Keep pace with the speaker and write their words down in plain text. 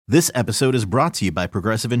This episode is brought to you by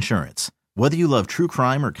Progressive Insurance. Whether you love true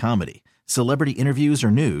crime or comedy, celebrity interviews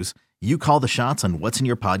or news, you call the shots on what's in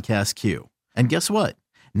your podcast queue. And guess what?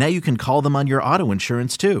 Now you can call them on your auto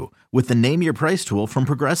insurance too with the Name Your Price tool from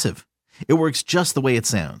Progressive. It works just the way it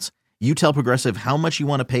sounds. You tell Progressive how much you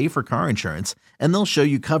want to pay for car insurance, and they'll show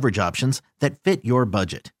you coverage options that fit your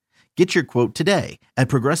budget. Get your quote today at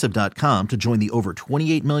Progressive.com to join the over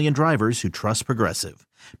 28 million drivers who trust Progressive.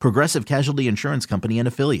 Progressive Casualty Insurance Company and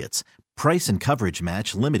Affiliates. Price and coverage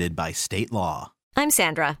match limited by state law. I'm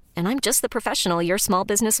Sandra, and I'm just the professional your small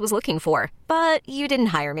business was looking for. But you didn't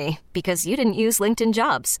hire me because you didn't use LinkedIn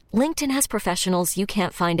Jobs. LinkedIn has professionals you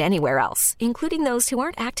can't find anywhere else, including those who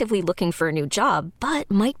aren't actively looking for a new job, but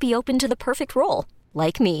might be open to the perfect role,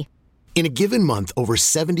 like me. In a given month, over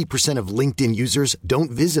 70% of LinkedIn users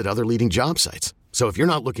don't visit other leading job sites. So if you're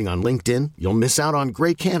not looking on LinkedIn, you'll miss out on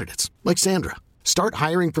great candidates like Sandra. Start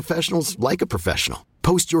hiring professionals like a professional.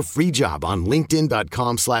 Post your free job on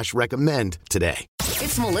linkedin.com/recommend today.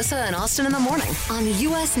 It's Melissa and Austin in the morning on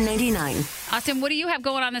US 99. Austin, what do you have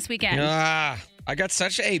going on this weekend? I got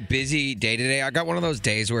such a busy day today. I got one of those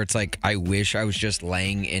days where it's like, I wish I was just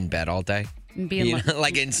laying in bed all day. Being doing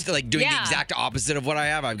the exact opposite of what I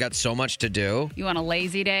have. I've got so much to do. You want a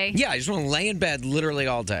lazy day? Yeah, I just want to lay in bed literally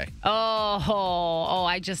all day. Oh,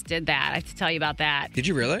 I just did that. I have to tell you about that. Did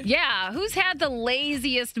you really? Yeah. Who's had the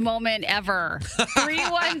laziest moment ever?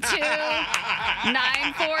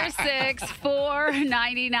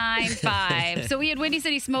 312-946-4995. So we had Windy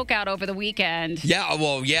City Smokeout over the weekend. Yeah,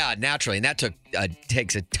 well, yeah, naturally. And that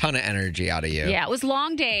takes a ton of energy out of you. Yeah, it was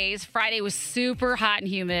long days. Friday was super hot and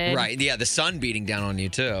humid. Right. Yeah, the sun beating down on you,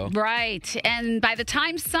 too. Right. And by the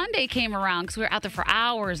time Sunday came around, because we were out there for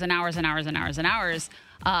hours and hours and hours and hours and hours,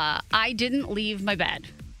 I didn't leave my bed.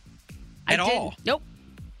 At all? Nope.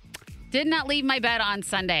 Did not leave my bed on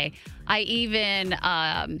Sunday. I even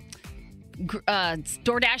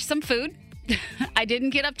DoorDashed some food. I didn't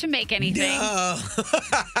get up to make anything. No.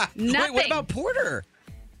 Nothing. Wait, what about Porter?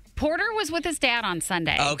 Porter was with his dad on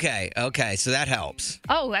Sunday. Okay, so that helps.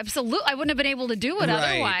 Oh, absolutely. I wouldn't have been able to do it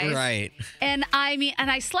otherwise. Right. And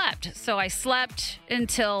I slept. So I slept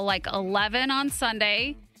until like 11 on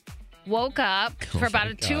Sunday, woke up for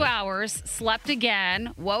about 2 hours, slept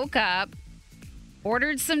again, woke up,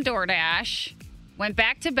 ordered some DoorDash, went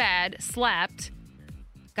back to bed, slept,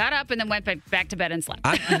 got up, and then went back to bed and slept.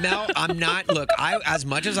 I'm not, look, as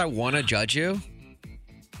much as I want to judge you,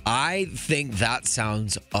 I think that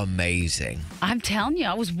sounds amazing. I'm telling you,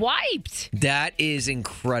 I was wiped. That is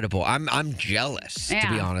incredible. I'm jealous, to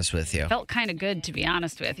be honest with you. Felt kind of good, to be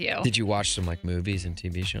honest with you. Did you watch some movies and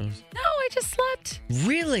TV shows? No, I just slept.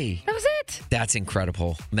 Really? That was it. That's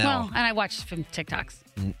incredible, Mel. Well, and I watched some TikToks.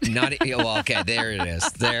 Okay, there it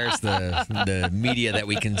is. There's the media that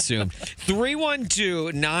we consume.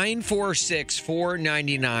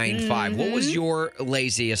 312-946-4995. What was your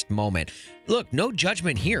laziest moment? Look, no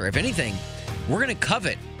judgment here. If anything, we're going to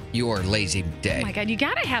covet your lazy day. Oh, my God. You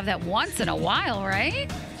got to have that once in a while, right?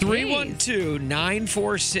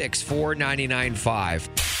 312-946-4995.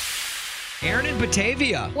 Aaron in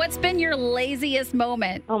Batavia. What's been your laziest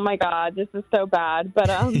moment? Oh, my God. This is so bad. But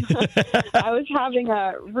I was having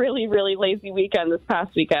a really, really lazy weekend this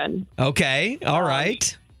past weekend. Okay. All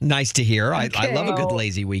right. Nice to hear. Okay. I love a good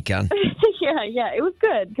lazy weekend. Yeah. It was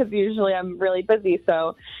good because usually I'm really busy.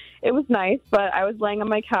 So it was nice, but I was laying on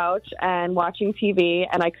my couch and watching TV,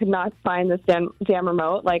 and I could not find this damn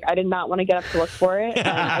remote. Like, I did not want to get up to look for it, and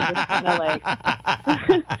I just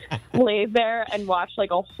kind of, laid there and watched,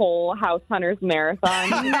 a whole House Hunters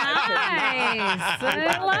marathon. Nice!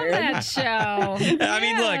 I love that show. I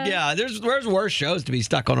mean, look, there's worse shows to be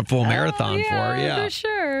stuck on a full marathon for. Yeah, for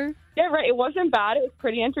sure. Yeah, right. It wasn't bad. It was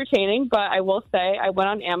pretty entertaining, but I will say I went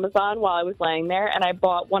on Amazon while I was laying there, and I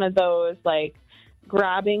bought one of those,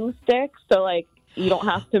 grabbing sticks, so you don't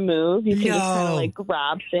have to move. You can just kind of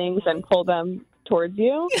grab things and pull them towards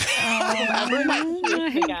you. I don't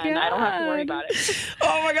have to worry about it.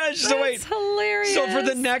 Oh my gosh! So That's hilarious. So for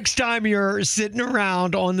the next time you're sitting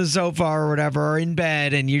around on the sofa or whatever, or in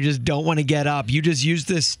bed, and you just don't want to get up, you just use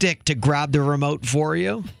this stick to grab the remote for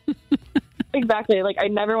you. Exactly. I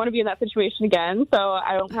never want to be in that situation again, so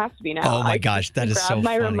I don't have to be now. Oh, my gosh. That is so funny.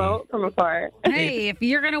 Grab my remote from afar. Hey, if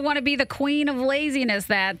you're going to want to be the queen of laziness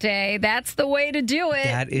that day, that's the way to do it.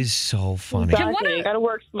 That is so funny. Exactly. You got to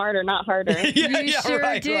work smarter, not harder. You sure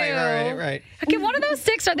right, do. Right. Okay, one of those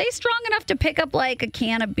sticks, are they strong enough to pick up, a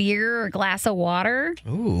can of beer or a glass of water?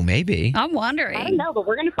 Ooh, maybe. I'm wondering. I don't know, but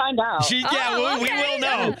we're going to find out. We will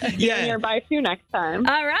know. Nearby too next time.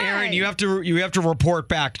 All right. Aaron, you have to report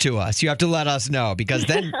back to us. You have to let us know, because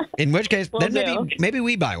then, in which case, then maybe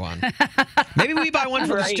we buy one. Maybe we buy one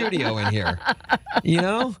for the studio in here. You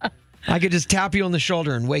know? I could just tap you on the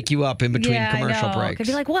shoulder and wake you up in between commercial breaks. Could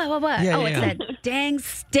be like, what? Yeah, it's that dang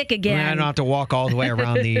stick again. I don't have to walk all the way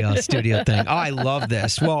around the studio thing. Oh, I love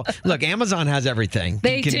this. Well, look, Amazon has everything.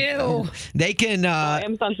 They do. They can.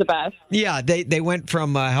 Amazon's the best. Yeah, they went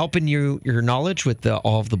from helping your knowledge with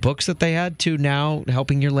all of the books that they had to now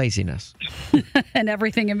helping your laziness. And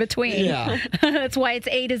everything in between. Yeah. That's why it's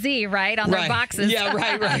A to Z, right? On their boxes. Yeah,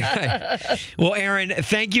 right. Well, Aaron,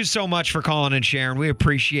 thank you so much for calling and sharing. We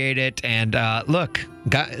appreciate it. And look,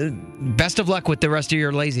 best of luck with the rest of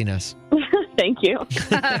your laziness. Thank you. All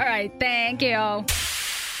right. Thank you.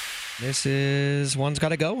 This is One's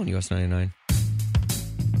Gotta Go on US 99.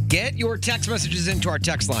 Get your text messages into our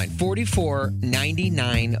text line,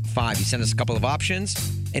 44995. You send us a couple of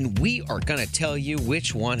options, and we are going to tell you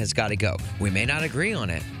which one has got to go. We may not agree on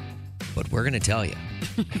it, but we're going to tell you.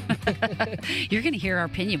 You're going to hear our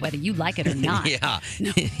opinion, whether you like it or not. Yeah.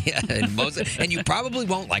 No. Yeah. And you probably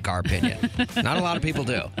won't like our opinion. Not a lot of people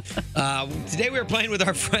do. Today we were playing with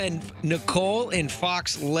our friend Nicole in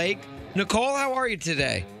Fox Lake. Nicole, how are you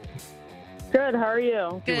today? Good. How are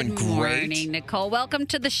you? Good Doing great. morning, Nicole. Welcome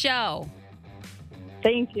to the show.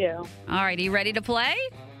 Thank you. All right. Are you ready to play?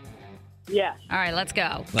 Yes. All right. Let's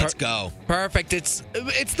go. Let's go. Perfect. It's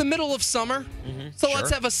the middle of summer, so Sure.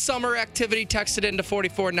 let's have a summer activity texted into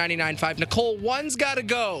 44995. Nicole, one's got to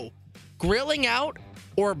go. Grilling out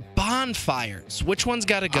or bonfires? Which one's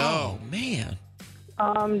got to go? Oh, man.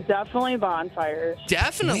 Definitely bonfires.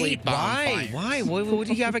 Definitely Wait, bonfires. Why? What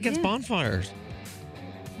do you have against bonfires?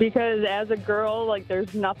 Because as a girl, like,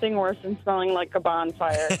 there's nothing worse than smelling like a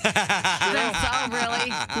bonfire. Oh,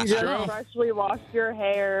 really? You just freshly washed your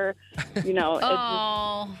hair. You know,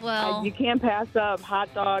 you can't pass up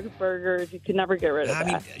hot dogs, burgers. You can never get rid of that.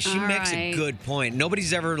 I mean, she All makes a right. good point.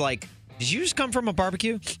 Nobody's ever like, did you just come from a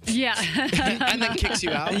barbecue? Yeah. And then kicks you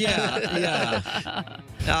out. Yeah.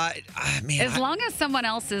 Man, As long as someone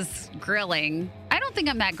else is grilling, I don't think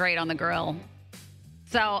I'm that great on the grill.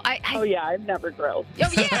 So Oh, yeah, I've never grilled. Oh,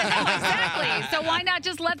 yeah, no, exactly. So why not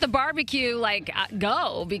just let the barbecue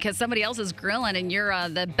go because somebody else is grilling and you're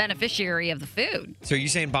the beneficiary of the food? So are you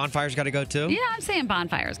saying bonfires got to go too? Yeah, I'm saying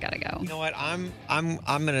bonfire's got to go. You know what? I'm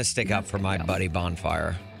gonna stick up for my buddy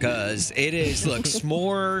Bonfire because it is. Look,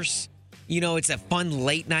 s'mores. You know, it's a fun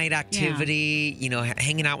late night activity. You know,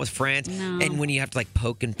 hanging out with friends, and when you have to like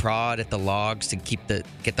poke and prod at the logs to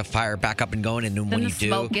get the fire back up and going, and then when the you do,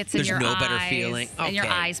 smoke gets in there's your no better eyes, feeling. and your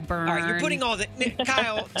eyes burn. All right, you're putting all the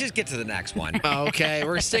Kyle. Just get to the next one. Okay,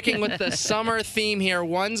 we're sticking with the summer theme here.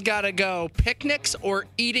 One's got to go. Picnics or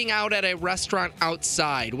eating out at a restaurant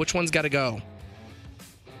outside? Which one's got to go?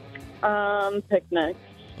 Picnics.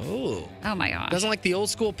 Oh my gosh. Doesn't like the old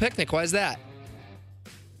school picnic. Why is that?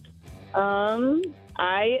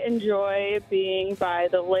 I enjoy being by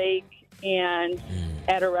the lake and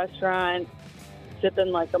at a restaurant,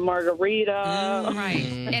 sipping like a margarita. Right.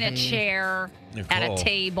 In a chair, at a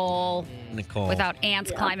table, Nicole, without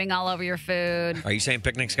ants climbing all over your food. Are you saying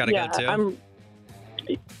picnics got to go too? I'm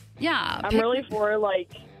really for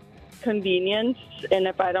like convenience, and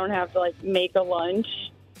if I don't have to like make a lunch.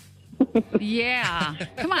 Yeah.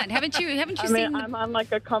 Come on. Haven't you seen I'm on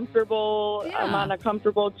like a comfortable I'm on a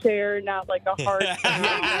comfortable chair, not like a hard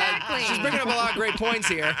Exactly. She's bringing up a lot of great points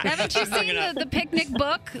here. Haven't you seen the picnic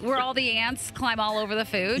book where all the ants climb all over the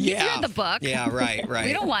food? Yeah. You've read the book. Yeah, right.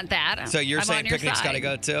 We don't want that. So you're I'm saying on your picnics side. got to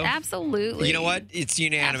go too? Absolutely. You know what? It's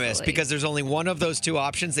unanimous Absolutely. because there's only one of those two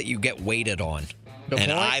options that you get waited on. Good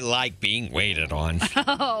and point. I like being waited on.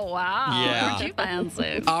 Oh, wow. Yeah. Aren't you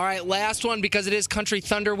fancy? All right, last one because it is Country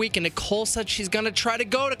Thunder Week, and Nicole said she's going to try to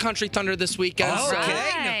go to Country Thunder this weekend. Oh, so okay,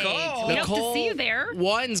 Right. Nicole. We hope to see you there.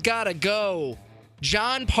 One's got to go.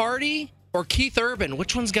 John Party or Keith Urban?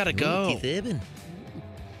 Which one's got to go? Keith Urban.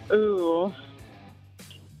 Ooh.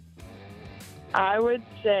 I would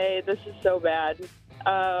say this is so bad.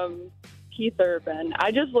 Keith Urban.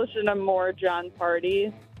 I just listen to more John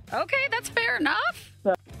Party. Okay, that's fair enough.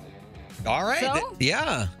 All right. So?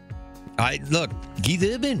 Yeah. Look, Keith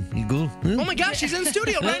Urban. You go. Oh my gosh, he's in the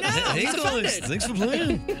studio right now. He's offended. Thanks for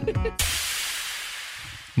playing.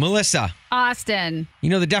 Melissa, Austin. you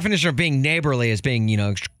know the definition of being neighborly is being,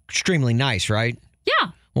 extremely nice, right? Yeah.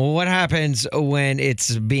 Well, what happens when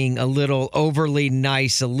it's being a little overly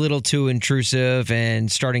nice, a little too intrusive, and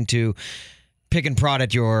starting to pick and prod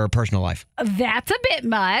at your personal life? That's a bit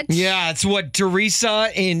much. Yeah, it's what Teresa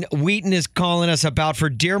in Wheaton is calling us about for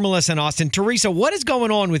Dear Melissa and Austin. Teresa, what is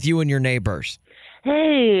going on with you and your neighbors?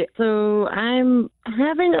 Hey, so I'm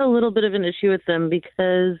having a little bit of an issue with them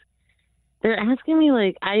because They're asking me,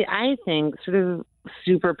 like, I think sort of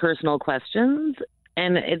super personal questions,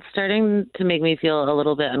 and it's starting to make me feel a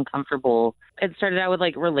little bit uncomfortable. It started out with,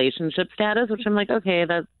 like, relationship status, which I'm like, okay,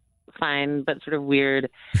 that's fine, but sort of weird.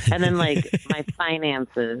 And then, like, my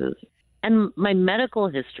finances and my medical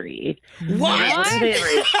history. What? They,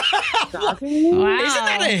 like, shocking? Wow. Isn't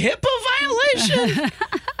that a HIPAA violation?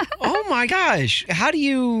 Oh my gosh. How do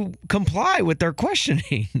you comply with their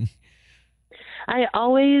questioning? I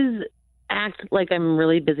always act like I'm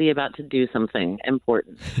really busy about to do something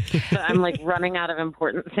important. So I'm like running out of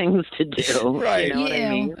important things to do. Right. You know what I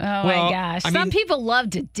mean? Oh Well, my gosh. I Some mean- people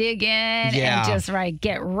love to dig in Yeah. and just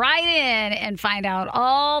get right in and find out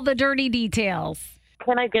all the dirty details.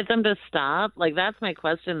 Can I get them to stop? Like, that's my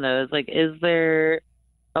question, though. Is like, is there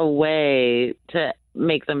a way to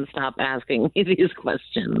make them stop asking me these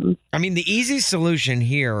questions? I mean, the easy solution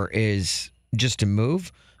here is just to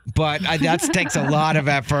move. But that takes a lot of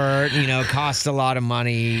effort, costs a lot of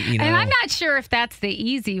money, And I'm not sure if that's the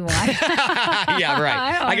easy one. Yeah,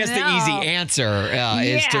 right. I guess the easy answer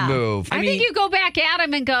is to move. I think you go back at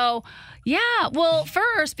him and go, yeah, well,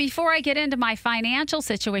 first, before I get into my financial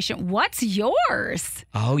situation, what's yours?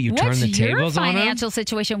 Oh, you turn the tables What's your on financial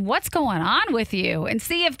situation? What's going on with you? And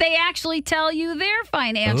see if they actually tell you their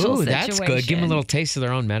financial them? Ooh, situation. that's good. Give them a little taste of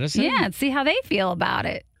their own medicine. Yeah, and see how they feel about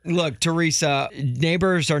it. Look, Teresa,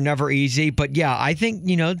 neighbors are never easy, but yeah, I think,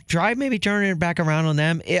 try maybe turning it back around on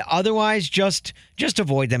them. Otherwise, just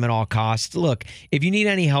avoid them at all costs. Look, if you need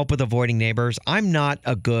any help with avoiding neighbors, I'm not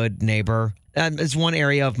a good neighbor. It's one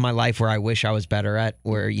area of my life where I wish I was better at,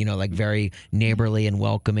 where, like very neighborly and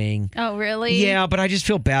welcoming. Oh, really? Yeah, but I just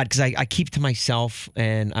feel bad because I keep to myself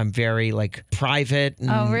and I'm very like private. And,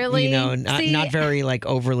 Oh, really? Not very like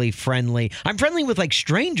overly friendly. I'm friendly with like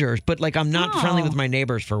strangers, but like I'm not friendly with my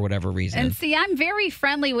neighbors for whatever reason. And see, I'm very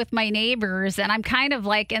friendly with my neighbors, and I'm kind of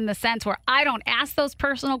like in the sense where I don't ask those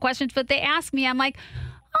personal questions, but they ask me, I'm like,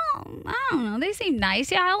 oh, I don't know. They seem nice.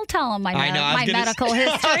 Yeah, I'll tell them my medical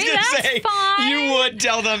history. That's fine. You would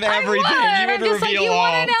tell them everything. I would. You would I'm just reveal like, you all.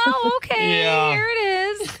 want to know? Okay, Yeah. here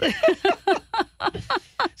it is.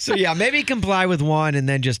 So yeah, maybe comply with one and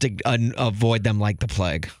then just avoid them like the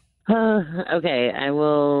plague. Okay, I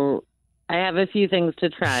will. I have a few things to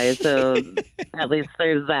try, so at least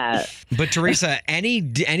there's that. But Teresa,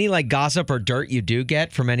 any like gossip or dirt you do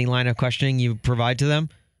get from any line of questioning you provide to them,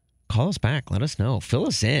 call us back. Let us know. Fill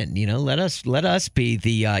us in. Let us be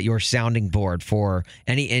the your sounding board for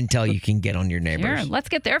any intel you can get on your neighbors. Sure, let's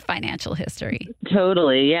get their financial history.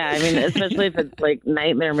 Totally, yeah. I mean, especially if it's like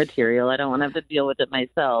nightmare material, I don't want to have to deal with it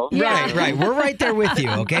myself. Right. We're right there with you.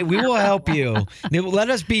 Okay, we will help you. Let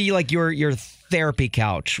us be like your therapy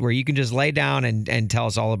couch where you can just lay down and tell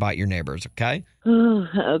us all about your neighbors. Okay.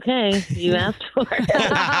 Okay, you asked for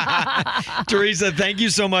it. Teresa, thank you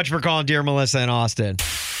so much for calling Dear Melissa in Austin.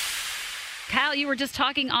 Kyle, you were just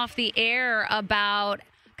talking off the air about,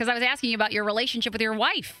 because I was asking you about your relationship with your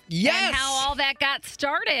wife. Yes. And how all that got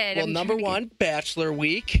started. Well, number one, Bachelor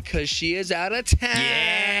Week, because she is out of town.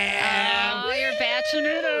 Yeah. Oh, you're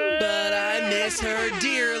bachelor. But I miss her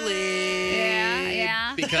dearly.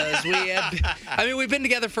 Yeah. Because we've been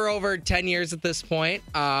together for over 10 years at this point.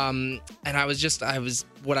 And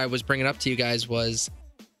what I was bringing up to you guys was,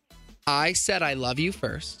 I said I love you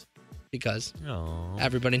first. Because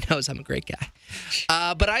everybody knows I'm a great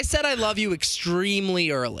guy. But I said I love you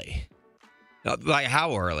extremely early. Like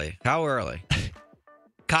how early? How early?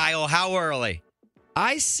 Kyle, how early?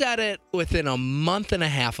 I said it within a month and a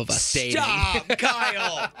half of us dating. Stop,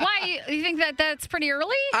 Kyle. Why? You think that's pretty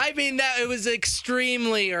early? I mean, that it was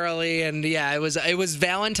extremely early, and yeah, it was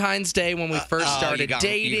Valentine's Day when we first started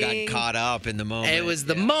dating. You got caught up in the moment. It was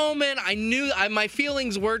the moment. I knew my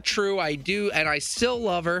feelings were true. I do, and I still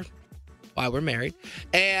love her. Why we're married,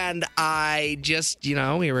 and I just,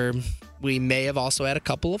 we may have also had a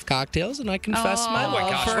couple of cocktails, and I confessed my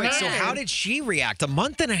love for her. Wait, so how did she react? A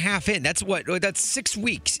month and a half in. That's 6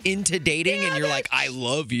 weeks into dating, and you're like, I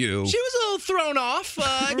love you. She was a little thrown off.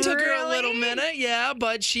 It took her a little minute, yeah,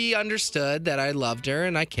 but she understood that I loved her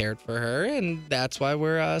and I cared for her, and that's why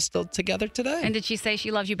we're still together today. And did she say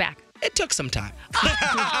she loves you back? It took some time.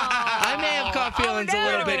 I may have caught feelings a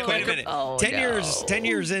little bit quicker. Wait a minute. 10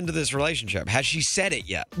 years into this relationship, has she said it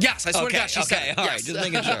yet? Yes, I swear to God, she said it. All right, Yes. just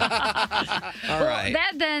making sure. All right.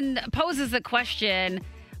 That then poses the question,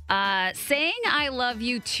 saying I love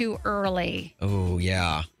you too early. Oh,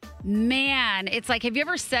 yeah. Man, it's like, have you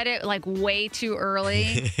ever said it like way too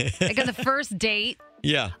early? Like on the first date?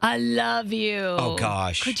 Yeah. I love you. Oh,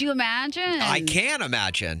 gosh. Could you imagine? I can't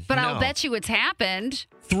imagine. But No. I'll bet you it's happened.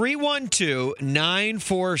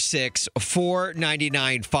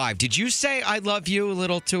 312-946-4995. Did you say I love you a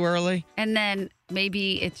little too early? And then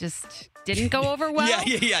maybe it just didn't go over well. Yeah,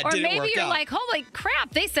 it or didn't maybe work you're out. like, holy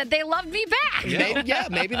crap, they said they loved me back.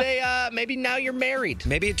 Maybe now you're married.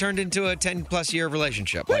 Maybe it turned into a 10-plus year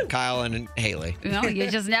relationship like Kyle and Haley. No, you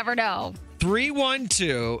just never know.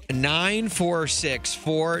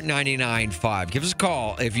 312-946-4995. Give us a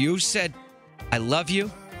call if you said I love you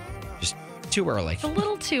just too early. It's a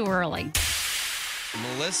little too early.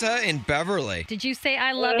 Melissa and Beverly. Did you say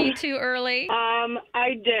I love you too early?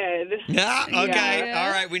 I did. Yeah, okay. Yeah.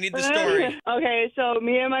 All right, we need the story. Okay, so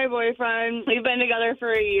me and my boyfriend, we've been together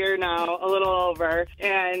for a year now, a little over,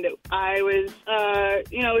 and I was,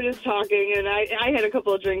 just talking, and I had a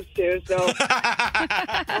couple of drinks too, so.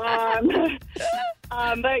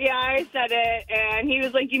 But yeah, I said it, and he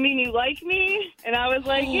was like, "You mean you like me?" And I was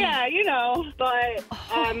like, "Yeah, But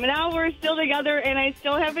now we're still together, and I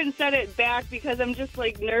still haven't said it back because I'm just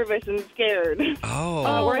like nervous and scared.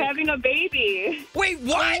 Oh. We're having a baby. Wait,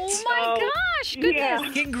 what? Oh my gosh, goodness. Yeah.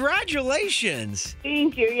 Congratulations.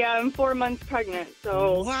 Thank you. Yeah, I'm 4 months pregnant.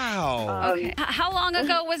 So Wow. Okay. How long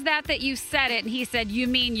ago was that you said it and he said, "You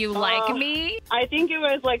mean you like me"? I think it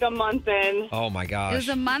was like a month in. Oh my gosh. It was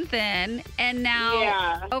a month in, and now.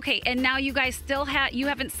 Yeah. Okay, and now you guys still you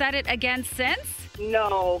haven't said it again since?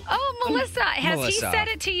 No. Oh, Melissa, has Melissa. he said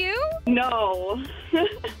it to you? No.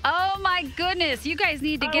 Oh my goodness, you guys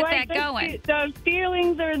need to get that going. The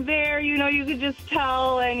feelings are there, you could just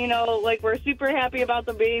tell, and we're super happy about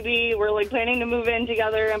the baby. We're like planning to move in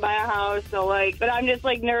together and buy a house. So but I'm just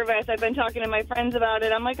like nervous. I've been talking to my friends about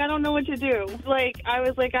it. I'm like, I don't know what to do. I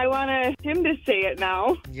was like, I want him to say it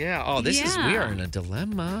now. Yeah. Oh, we Yeah. are in a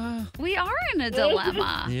dilemma. We are in a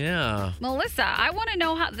dilemma. Yeah. Melissa, I want to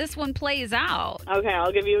know how this one plays out. Okay,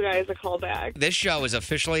 I'll give you guys a call back. This show is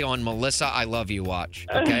officially on Melissa I Love You watch,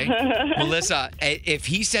 okay? Melissa, if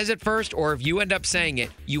he says it first or if you end up saying it,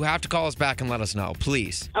 you have to call us back and let us know,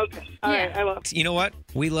 please. Okay. All right, I will. You know what?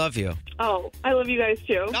 We love you. Oh, I love you guys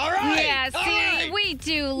too. All right. Yeah, All see, right. we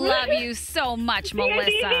do love you so much, Melissa.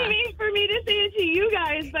 It's easy for me to say it to you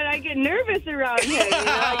guys, but I get nervous around him.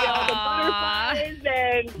 I get all the butterflies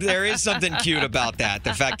and... There is something cute about that.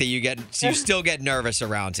 The fact that you still get nervous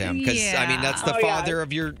around him. Because, I mean, that's the father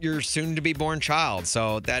of your soon-to-be born child.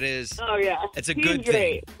 So that is... Oh, yeah. It's a He's good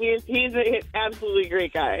great. thing. He's an absolutely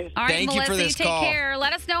great guy. All right, Thank you Melissa, for this take call. care.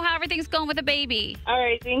 Let us know how everything's going with the baby. All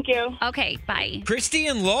right, thank you. Okay, bye. Christy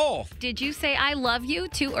and Lowell. Did you say I love you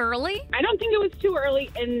too early? I don't think it was too early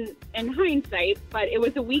in hindsight, but it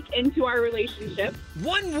was a week into our relationship.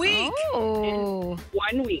 1 week. Oh.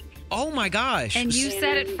 1 week. Oh my gosh. And you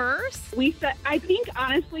said it first? We said, I think,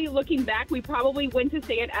 honestly, looking back, we probably went to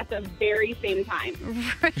say it at the very same time.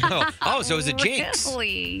 Oh, so it was a jinx.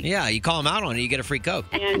 Really? Yeah, you call him out on it, you get a free Coke.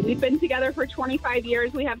 And we've been together for 25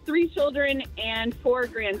 years. We have 3 children and 4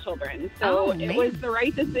 grandchildren. So it was the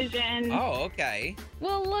right decision. Oh, okay.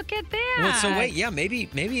 Well, look at that. Well, so wait, yeah,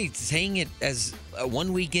 maybe saying it as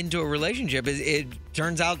 1 week into a relationship, it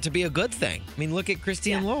turns out to be a good thing. I mean, look at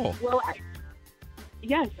Christy and Lowell. Well,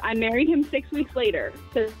 yes, I married him 6 weeks later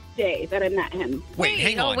to the day that I met him. Wait,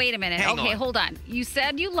 hang on. Oh, wait a minute. Hang okay, on. hold on. You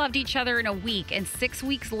said you loved each other in a week, and 6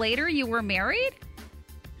 weeks later you were married?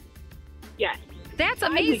 Yes. That's 5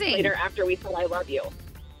 amazing. weeks later after we said I love you.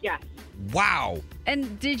 Yes. Wow.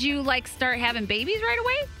 And did you start having babies right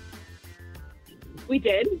away? We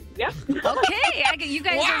did. Yep. Okay, you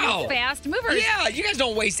guys Wow. are fast movers. Yeah, you guys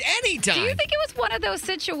don't waste any time. Do you think it was one of those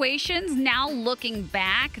situations, now looking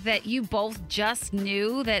back, that you both just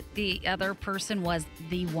knew that the other person was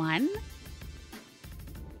the one?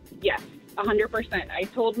 Yes, 100%. I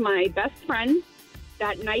told my best friend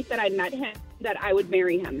that night that I met him that I would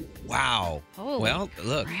marry him. Wow. Holy well,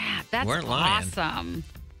 look, crap, that's weren't lying. awesome.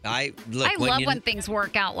 I love when things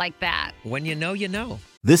work out like that. When you know, you know.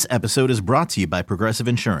 This episode is brought to you by Progressive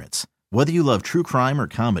Insurance. Whether you love true crime or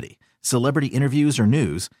comedy, celebrity interviews or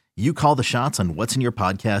news, you call the shots on what's in your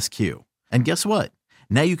podcast queue. And guess what?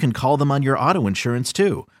 Now you can call them on your auto insurance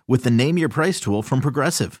too with the Name Your Price tool from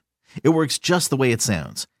Progressive. It works just the way it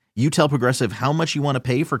sounds. You tell Progressive how much you want to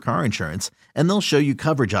pay for car insurance, and they'll show you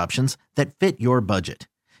coverage options that fit your budget.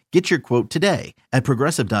 Get your quote today at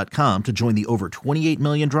Progressive.com to join the over 28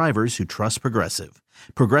 million drivers who trust Progressive.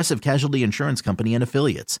 Progressive Casualty Insurance Company and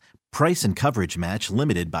Affiliates. Price and coverage match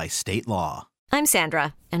limited by state law. I'm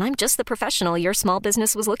Sandra, and I'm just the professional your small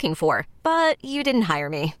business was looking for. But you didn't hire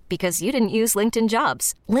me because you didn't use LinkedIn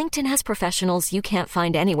Jobs. LinkedIn has professionals you can't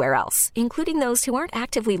find anywhere else, including those who aren't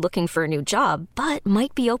actively looking for a new job, but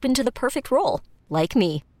might be open to the perfect role. like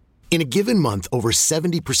me. In a given month, over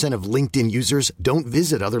 70% of LinkedIn users don't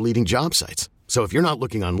visit other leading job sites. So if you're not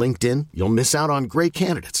looking on LinkedIn, you'll miss out on great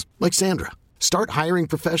candidates like Sandra. Start hiring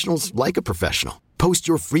professionals like a professional. Post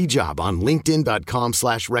your free job on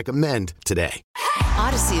linkedin.com/recommend today.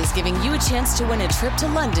 Odyssey is giving you a chance to win a trip to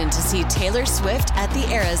London to see Taylor Swift at the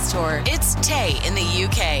Eras Tour. It's Tay in the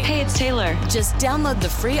UK. Hey, it's Taylor. Just download the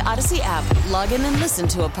free Odyssey app, log in and listen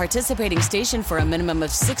to a participating station for a minimum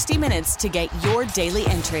of 60 minutes to get your daily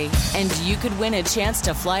entry. And you could win a chance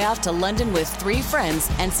to fly off to London with 3 friends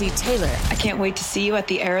and see Taylor. I can't wait to see you at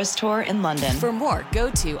the Eras Tour in London. For more, go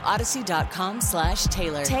to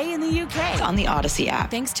odyssey.com/Taylor. Tay in the UK. It's on the Odyssey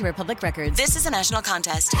app. Thanks to Republic Records. This is a national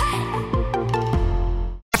contest.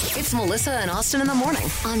 It's Melissa and Austin in the morning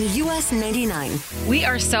on US 99. We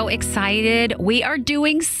are so excited. We are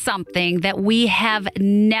doing something that we have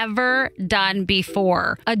never done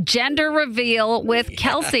before. A gender reveal with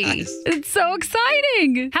Kelsey. It's so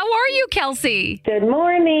exciting. How are you, Kelsey? Good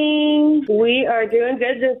morning. We are doing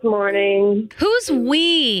good this morning. Who's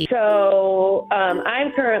we? So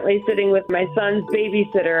I'm currently sitting with my son's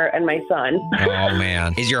babysitter and my son. Oh,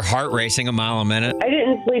 man. Is your heart racing a mile a minute? I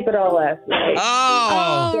didn't sleep at all last night.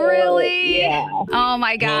 Oh. Really? Yeah. Oh,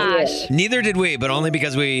 my gosh. Well, neither did we, but only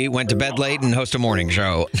because we went to bed late and host a morning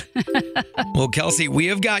show. Well, Kelsey, we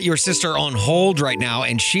have got your sister on hold right now,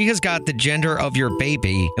 and she has got the gender of your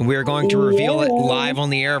baby, and we are going to reveal it live on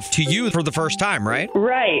the air to you for the first time, right?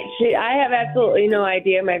 Right. I have absolutely no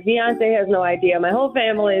idea. My fiance has no idea. My whole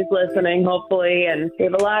family is listening, hopefully, and we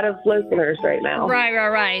have a lot of listeners right now.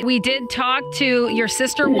 Right. We did talk to your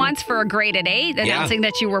sister once for a grade at 8, announcing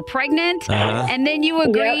that you were pregnant, and then you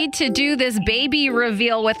agreed to do this baby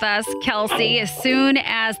reveal with us, Kelsey, as soon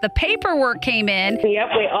as the paperwork came in. Yep,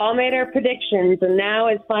 we all made our predictions, and now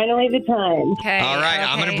is finally the time. Okay. All right,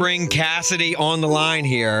 I'm going to bring Cassidy on the line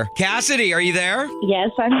here. Cassidy, are you there? Yes,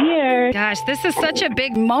 I'm here. Gosh, this is such a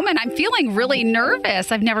big moment. I'm feeling really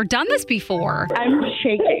nervous. I've never done this before. I'm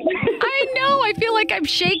shaking. I know. I feel like I'm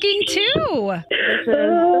shaking too. This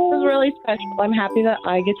is really special. I'm happy that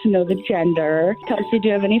I get to know the gender. Kelsey, do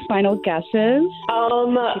you have any final guesses?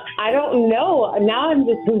 I don't know. Now I'm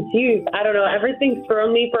just confused. I don't know. Everything's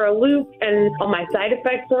thrown me for a loop, and all my side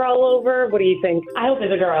effects are all over. What do you think? I hope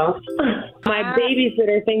it's a girl. My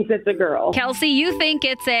babysitter thinks it's a girl. Kelsey, you think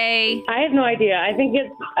it's a... I have no idea. I think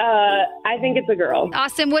it's a girl.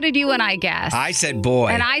 Austin, what did you and I guess? I said boy.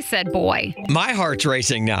 And I said boy. My heart's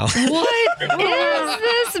racing now. What is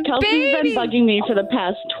this Kelsey's been bugging me for the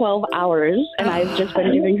past 12 hours, and I've just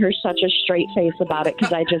been giving her such a straight face about it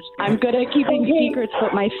because I'm good at keeping secrets,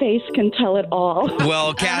 but my face can tell it all.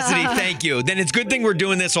 Well, Cassidy, thank you. Then it's a good thing we're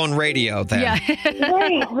doing this on radio then. Yeah.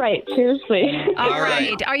 Right. Seriously. All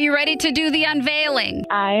right. Are you ready to do the unveiling?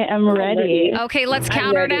 I am ready. Okay, let's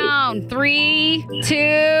count her down. 3,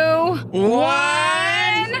 2,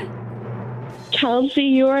 1. Kelsey,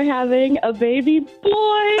 you are having a baby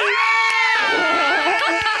boy.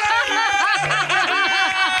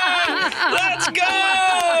 Let's go!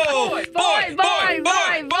 Boy!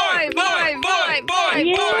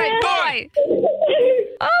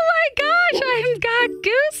 Oh my gosh, I've got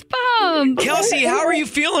goosebumps. Kelsey, how are you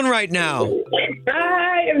feeling right now?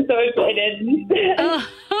 I am so excited.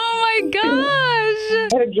 Oh my gosh.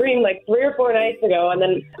 I had a dream like 3 or 4 nights ago, and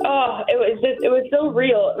then, it was so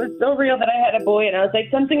real. It was so real that I had a boy, and I was like,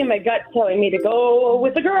 something in my gut telling me to go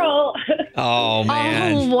with a girl. Oh,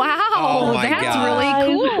 man. Oh, wow. Oh, my That's God. really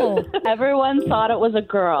cool. Everyone thought it was a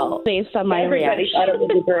girl based on my Everybody reaction. thought it was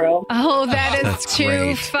a girl. Oh, that is That's too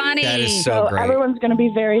great. funny. That is so great. Everyone's going to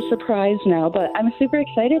be very surprised now, but I'm super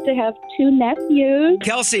excited to have 2 nephews.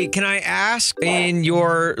 Kelsey, can I ask, in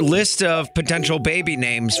your list of potential baby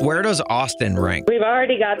names, where does Austin rank? We've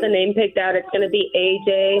already got the name picked out. It's going to be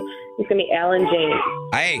AJ. It's going to be Alan James.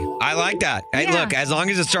 Hey, I like that. Hey, Yeah. look, as long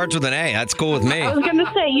as it starts with an A, that's cool with me. I was going to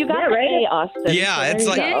say, you got Yeah, right? A, Austin. Yeah, so it's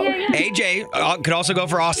there like you go. AJ could also go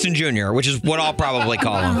for Austin Jr., which is what I'll probably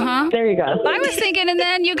call him. Uh-huh. There you go. I was thinking, and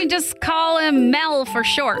then you can just call him Mel for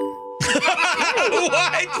short.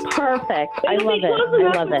 What? Perfect. I It'll love be it. close I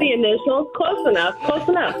enough love with the it. initials. Close enough.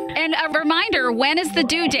 And a reminder, when is the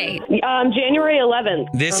due date? January 11th.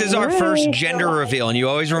 This is our first gender reveal, and you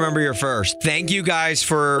always remember your first. Thank you guys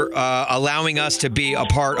for allowing us to be a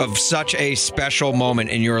part of such a special moment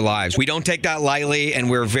in your lives. We don't take that lightly, and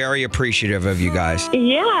we're very appreciative of you guys.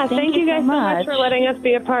 Yeah, thank you guys so much for letting us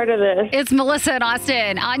be a part of this. It's Melissa and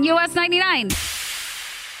Austin on US 99.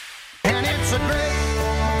 And it's a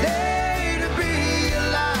great day to be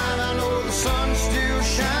alive. I know the sun's still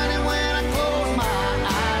shining when I close my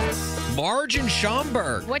eyes. Marge in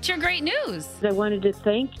Schaumburg. What's your great news? I wanted to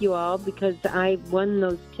thank you all because I won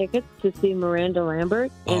those tickets to see Miranda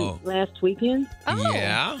Lambert last weekend. Oh.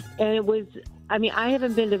 Yeah. And it was, I mean, I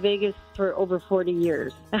haven't been to Vegas for over 40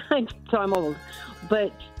 years, so I'm old.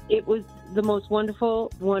 But it was the most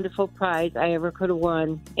wonderful, wonderful prize I ever could have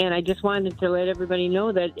won. And I just wanted to let everybody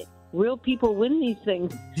know that real people win these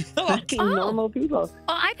things. Normal people.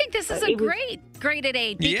 Oh, I think this is a great at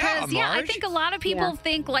 8 because I think a lot of people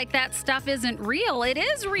think like that stuff isn't real. It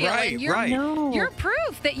is real. Right, and you're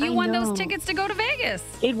proof that you won those tickets to go to Vegas.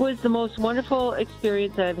 It was the most wonderful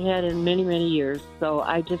experience I've had in many, many years. So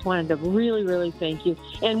I just wanted to really, really thank you.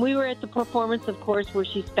 And we were at the performance, of course, where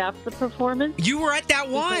she stopped the performance. You were at that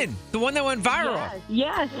one, the one that went viral.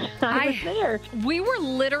 Yes, I was there. We were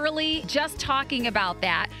literally just talking about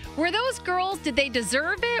that. Were those girls, did they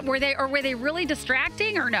deserve it? Were they really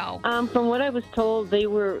distracting or no? From what I was told, they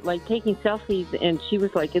were like taking selfies, and she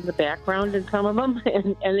was like in the background in some of them,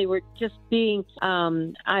 and they were just being,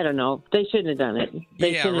 I don't know, they shouldn't have done it.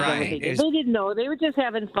 They shouldn't have done what they did. They didn't know. They were just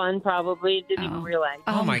having fun, probably. Didn't even realize.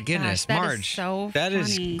 Oh my goodness, gosh, Marge. That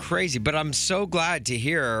is is crazy. But I'm so glad to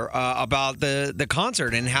hear about the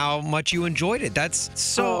concert and how much you enjoyed it. That's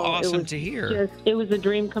so awesome to hear. It was a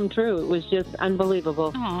dream come true. It was just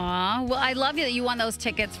unbelievable. Aw, well, I love that you won those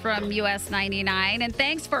tickets from US 99. And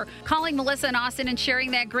thanks for calling Melissa and Austin and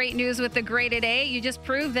sharing that great news with the Great at 8. You just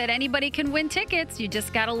proved that anybody can win tickets. You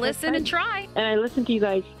just got to listen and try. And I listen to you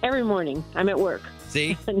guys every morning. I'm at work.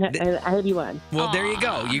 See? I have you on. Well, there you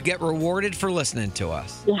go. You get rewarded for listening to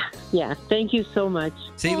us. Yeah. Thank you so much.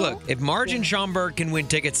 See, look, if Marge and Schaumburg can win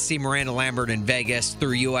tickets to see Miranda Lambert in Vegas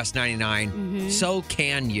through US 99, so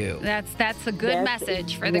can you. That's a good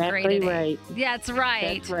message for the Great at 8. Right. That's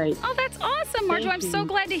right. That's right. Oh, that's awesome, Marge. Thank I'm you. so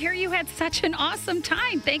glad to hear you had such an awesome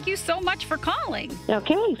time. Thank you so much for calling.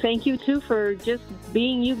 Okay. Thank you, too, for just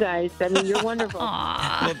being you guys. I mean, you're wonderful.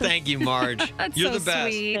 Aw. Well, thank you, Marge. That's You're so the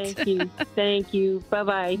best. sweet. Thank you. Thank you.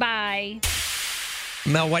 Bye-bye. Bye.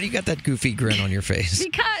 Mel, why do you got that goofy grin on your face?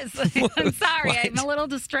 Because I'm sorry, I'm a little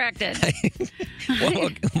distracted.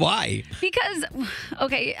 Why? Because,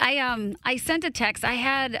 okay, I sent a text. I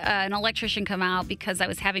had an electrician come out because I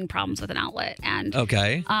was having problems with an outlet, and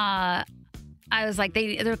I was like,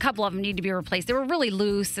 there are a couple of them need to be replaced. They were really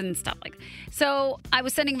loose and stuff like that. So I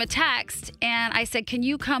was sending him a text, and I said, can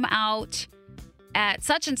you come out at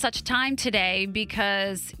such and such time today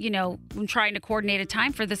because, I'm trying to coordinate a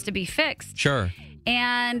time for this to be fixed. Sure.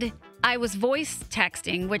 And I was voice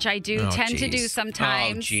texting, which I do tend to do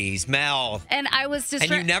sometimes. Oh, geez, Mel. And I was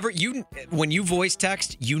just... And when you voice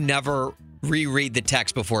text, you never reread the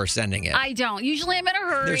text before sending it. I don't. Usually I'm in a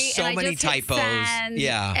hurry. There's so and I many just hit typos. send.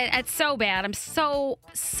 Yeah. And it's so bad. I'm so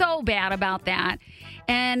bad about that.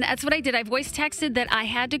 And that's what I did. I voice texted that I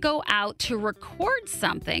had to go out to record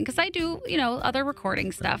something because I do, other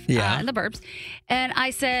recording stuff in the burbs. And I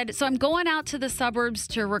said, so I'm going out to the suburbs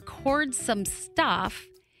to record some stuff.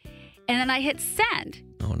 And then I hit send.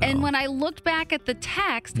 Oh, no. And when I looked back at the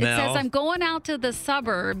text, it says I'm going out to the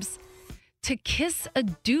suburbs to kiss a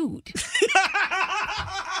dude.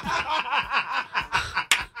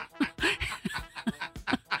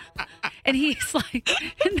 And he's like,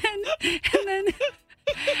 and then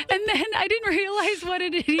I didn't realize what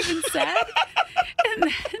it had even said. And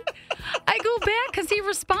then I go back because he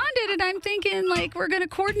responded, and I'm thinking, like, we're going to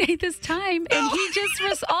coordinate this time. And he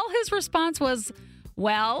just, all his response was,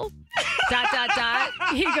 well, ...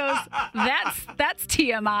 He goes, that's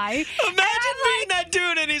TMI. Imagine being that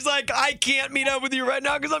dude, and he's like, I can't meet up with you right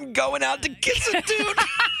now because I'm going out to kiss a dude.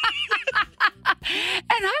 And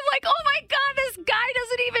I'm like, oh my God, this guy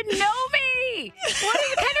doesn't even know me. What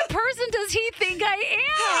kind of person does he think I am?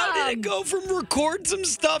 How did it go from record some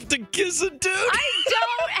stuff to kiss a dude? I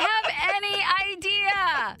don't have any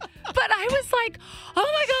idea. But I was like,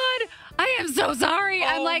 oh my God, I am so sorry.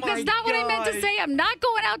 I'm like, that's not what I meant to say. I'm not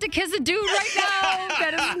going out to kiss a dude right now.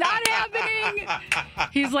 That is not happening.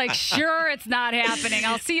 He's like, sure, it's not happening.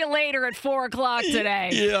 I'll see you later at 4:00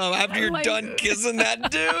 today. Yeah, after you're done kissing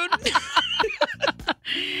that dude.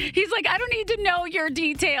 He's like, I don't need to know your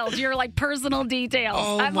details, your personal details.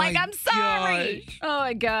 Oh, I'm like, I'm sorry. Gosh. Oh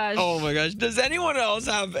my gosh. Oh my gosh. Does anyone else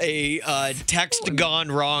have a text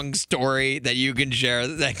gone wrong story that you can share?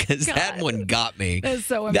 Because that one got me. That's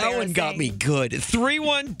so embarrassing. That one got me good.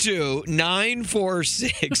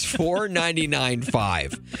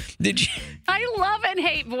 312-946-4995. Did you? I love and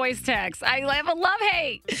hate voice text. I have a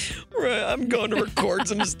love-hate. Right, I'm going to record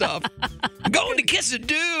some stuff. I'm going to kiss a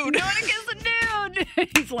dude. Going to kiss a dude.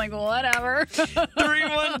 He's like, whatever.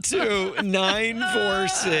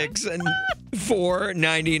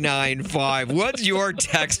 312-946-4995. What's your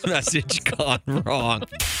text message gone wrong?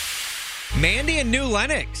 Mandy and New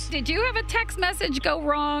Lenox. Did you have a text message go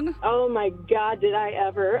wrong? Oh my God, did I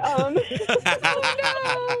ever? Oh no,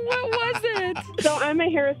 what was it? So I'm a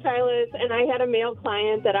hairstylist, and I had a male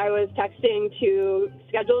client that I was texting to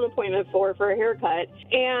schedule an appointment for a haircut,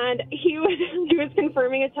 and he was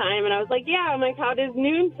confirming a time, and I was like, yeah, I'm like, how does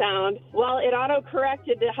noon sound? Well, it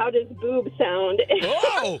auto-corrected to how does boob sound.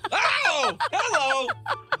 Oh, hello.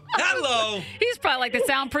 Hello. He's probably like, they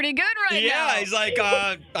sound pretty good right now. Yeah, he's like,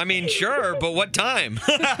 I mean, sure, but what time?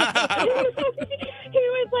 He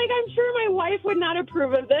was like, I'm sure my wife would not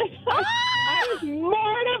approve of this. I was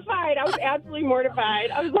mortified. I was absolutely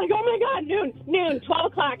mortified. I was like, oh my God, noon, 12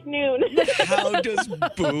 o'clock, noon. How does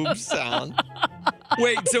boob sound?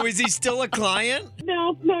 Wait, so is he still a client?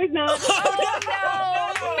 No, he's not.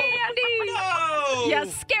 Oh no, Mandy. No.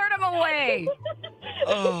 You scared him away.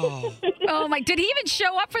 Oh my, did he even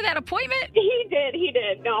show up for that appointment? He did.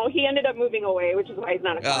 No, he ended up moving away, which is why he's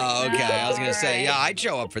not a client. Oh, okay. I was going to say, yeah, I'd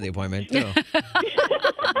show up for the appointment, too.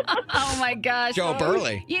 Oh my gosh. Show up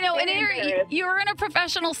early. You know, and you were in a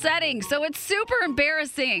professional setting, so it's super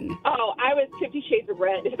embarrassing. Oh, I was 50 Shades of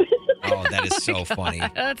Red. Oh, that is so funny.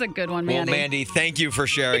 That's a good one, Mandy. Well, Mandy, thank you for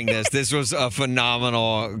sharing this. This was a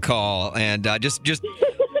phenomenal call. And just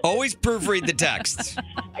always proofread the texts.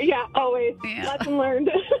 Yeah, always. Lesson learned.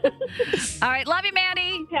 All right, love you,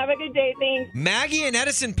 Mandy. Have a good day. Thanks. Maggie in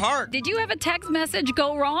Edison Park. Did you have a text message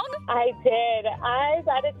go wrong? I did. I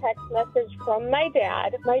got a text message from my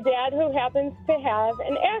dad who happens to have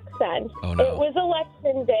an accent. Oh, no. It was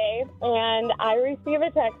election day, and I received a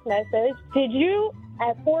text message. Did you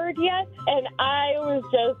F-word yet? And I was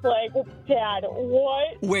just like, Dad,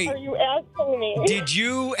 what are you asking me? Did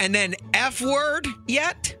you and then F-word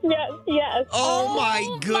yet? Yes. Oh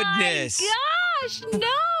my goodness. Gosh,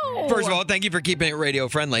 no. First of all, thank you for keeping it radio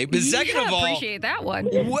friendly. But second of all, appreciate that one.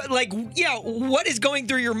 What is going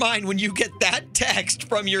through your mind when you get that text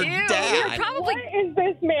from your dad? What is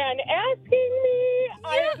this man asking me?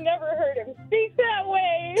 I have never heard him speak that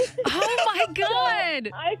way. Oh my God.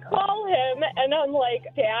 So I call him and I'm like,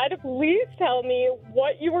 Dad, please tell me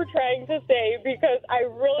what you were trying to say because I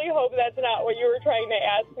really hope that's not what you were trying to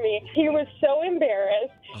ask me. He was so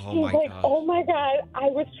embarrassed. He's like, oh my God, I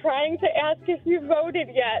was trying to ask if you voted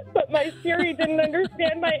yet, but my Siri didn't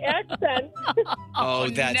understand my accent. Oh,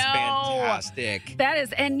 that's fantastic. That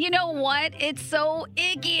is, and you know what? It's so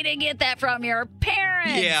icky to get that from your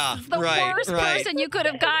parents. Yeah, it's the right, worst right. person you could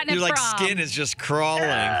have gotten Your it from. skin is just crawling.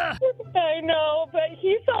 I know, but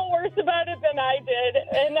he felt worse about it than I did,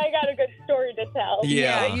 and I got a good story to tell.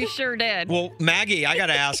 Yeah. You sure did. Well, Maggie, I got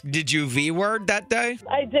to ask, did you V-word that day?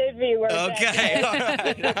 I did V-word Okay. All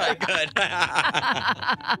right,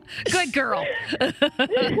 good. Good girl.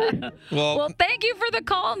 Well, thank you for the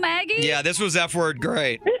call, Maggie. yeah, this was F-word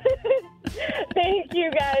great. Thank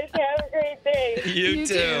you, guys. Have a great day. You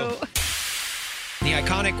too. The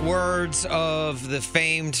iconic words of the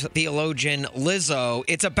famed theologian Lizzo.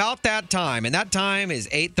 It's about that time, and that time is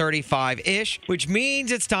 8:35-ish, which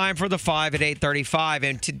means it's time for the 5 at 8:35.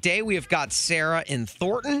 And today we have got Sarah in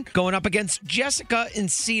Thornton going up against Jessica in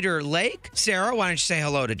Cedar Lake. Sarah, why don't you say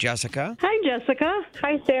hello to Jessica? Hi, Jessica.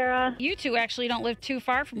 Hi, Sarah. You two actually don't live too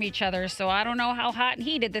far from each other, so I don't know how hot and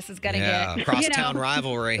heated this is going to get. Crosstown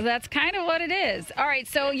rivalry. That's kind of what it is. All right,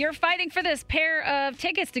 so you're fighting for this pair of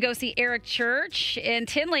tickets to go see Eric Church in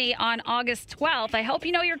Tinley on August 12th. I hope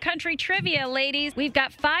you know your country trivia, ladies. We've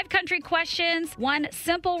got 5 country questions. One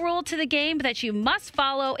simple rule to the game that you must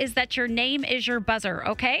follow is that your name is your buzzer,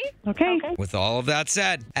 okay? Okay. With all of that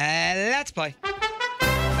said, let's play.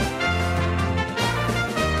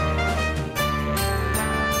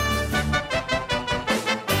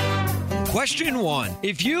 Question 1.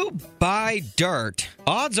 If you buy dirt,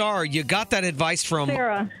 odds are you got that advice from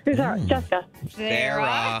Sarah. Who's our Jessica?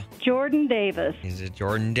 Sarah. Jordan Davis. Is it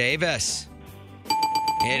Jordan Davis?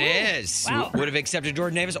 It is. Wow. Would have accepted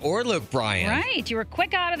Jordan Davis or Luke Bryan. Right. You were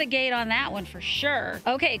quick out of the gate on that one for sure.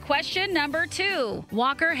 Okay, question number 2.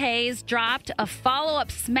 Walker Hayes dropped a follow-up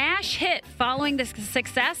smash hit following the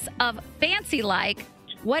success of Fancy Like.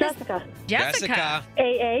 What is Jessica?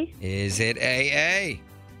 AA. Is it AA?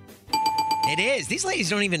 It is. These ladies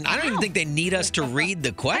don't even, I don't even think they need us to read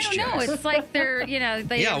the question. I don't know. It's like they're,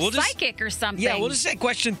 they're just, psychic or something. Yeah, we'll just say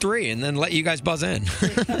question 3 and then let you guys buzz in.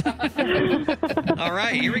 All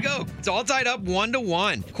right, here we go. It's all tied up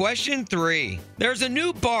 1-1. Question 3. There's a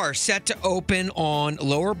new bar set to open on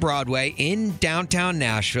Lower Broadway in downtown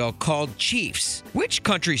Nashville called Chiefs. Which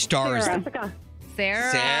country star is Jessica.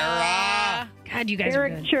 Sarah. God, you guys are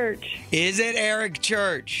Eric good. Church. Is it Eric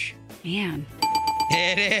Church? Man.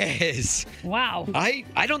 It is. Wow.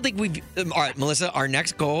 I don't think we've... all right, Melissa, our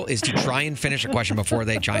next goal is to try and finish a question before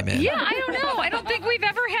they chime in. Yeah, I don't know. I don't think we've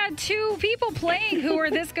ever had two people playing who are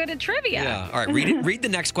this good at trivia. Yeah. All right, read the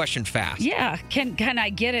next question fast. Yeah. Can I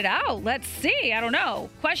get it out? Let's see. I don't know.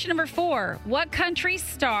 Question number 4. What country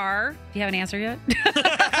star... Do you have an answer yet?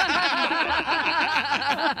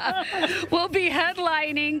 will be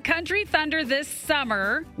headlining Country Thunder this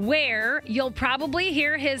summer, where you'll probably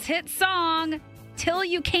hear his hit song, Till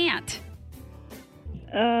You Can't.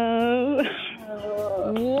 What?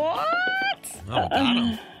 Oh, got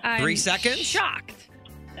him. 3 seconds? Shocked.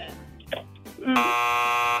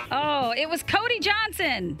 Oh, it was Cody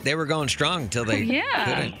Johnson. They were going strong until they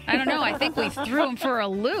couldn't. I don't know. I think we threw him for a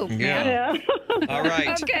loop. Yeah. All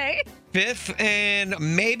right. Okay. 5th and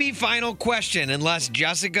maybe final question, unless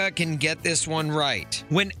Jessica can get this one right.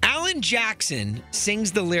 When Alan Jackson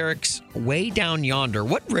sings the lyrics "Way Down Yonder,"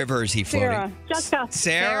 what river is he floating? Sarah. Jessica.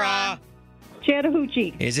 Sarah.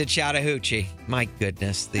 Chattahoochee. Is it Chattahoochee? My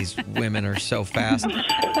goodness, these women are so fast.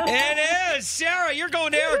 It is! Sarah, you're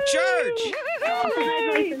going to Eric Church.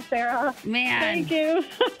 Congratulations, Sarah. Man. Thank you.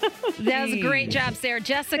 That was a great job, Sarah.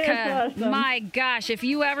 Jessica, That's awesome. my gosh, if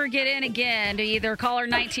you ever get in again to either caller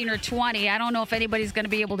 19 or 20, I don't know if anybody's going to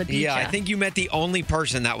be able to beat you. Yeah, I think you met the only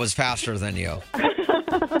person that was faster than you.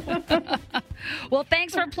 Well,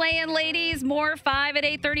 thanks for playing, ladies. More 5 at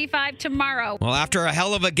 8:35 tomorrow. Well, after a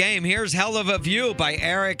hell of a game, here's Hell of a View by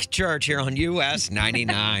Eric Church here on US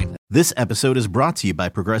 99. This episode is brought to you by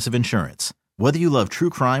Progressive Insurance. Whether you love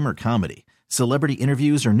true crime or comedy, celebrity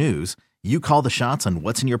interviews or news, you call the shots on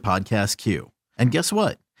what's in your podcast queue. And guess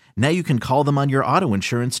what? Now you can call them on your auto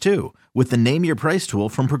insurance too with the Name Your Price tool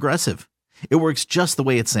from Progressive. It works just the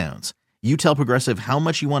way it sounds. You tell Progressive how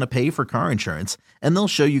much you want to pay for car insurance, and they'll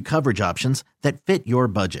show you coverage options that fit your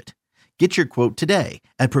budget. Get your quote today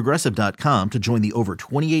at Progressive.com to join the over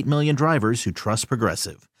 28 million drivers who trust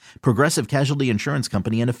Progressive. Progressive Casualty Insurance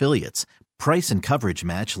Company and Affiliates. Price and coverage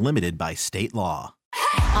match limited by state law.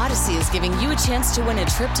 Odyssey is giving you a chance to win a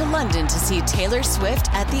trip to London to see Taylor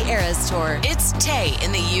Swift at the Eras Tour. It's Tay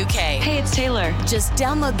in the UK. Hey, it's Taylor. Just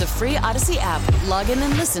download the free Odyssey app, log in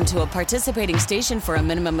and listen to a participating station for a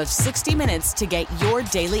minimum of 60 minutes to get your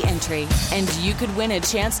daily entry. And you could win a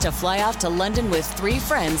chance to fly off to London with 3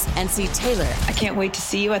 friends and see Taylor. I can't wait to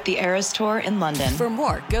see you at the Eras Tour in London. For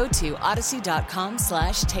more, go to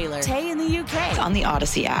odyssey.com/Taylor. Tay in the UK. It's on the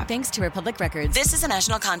Odyssey app. Thanks to Republic Records. This is a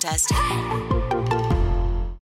national contest.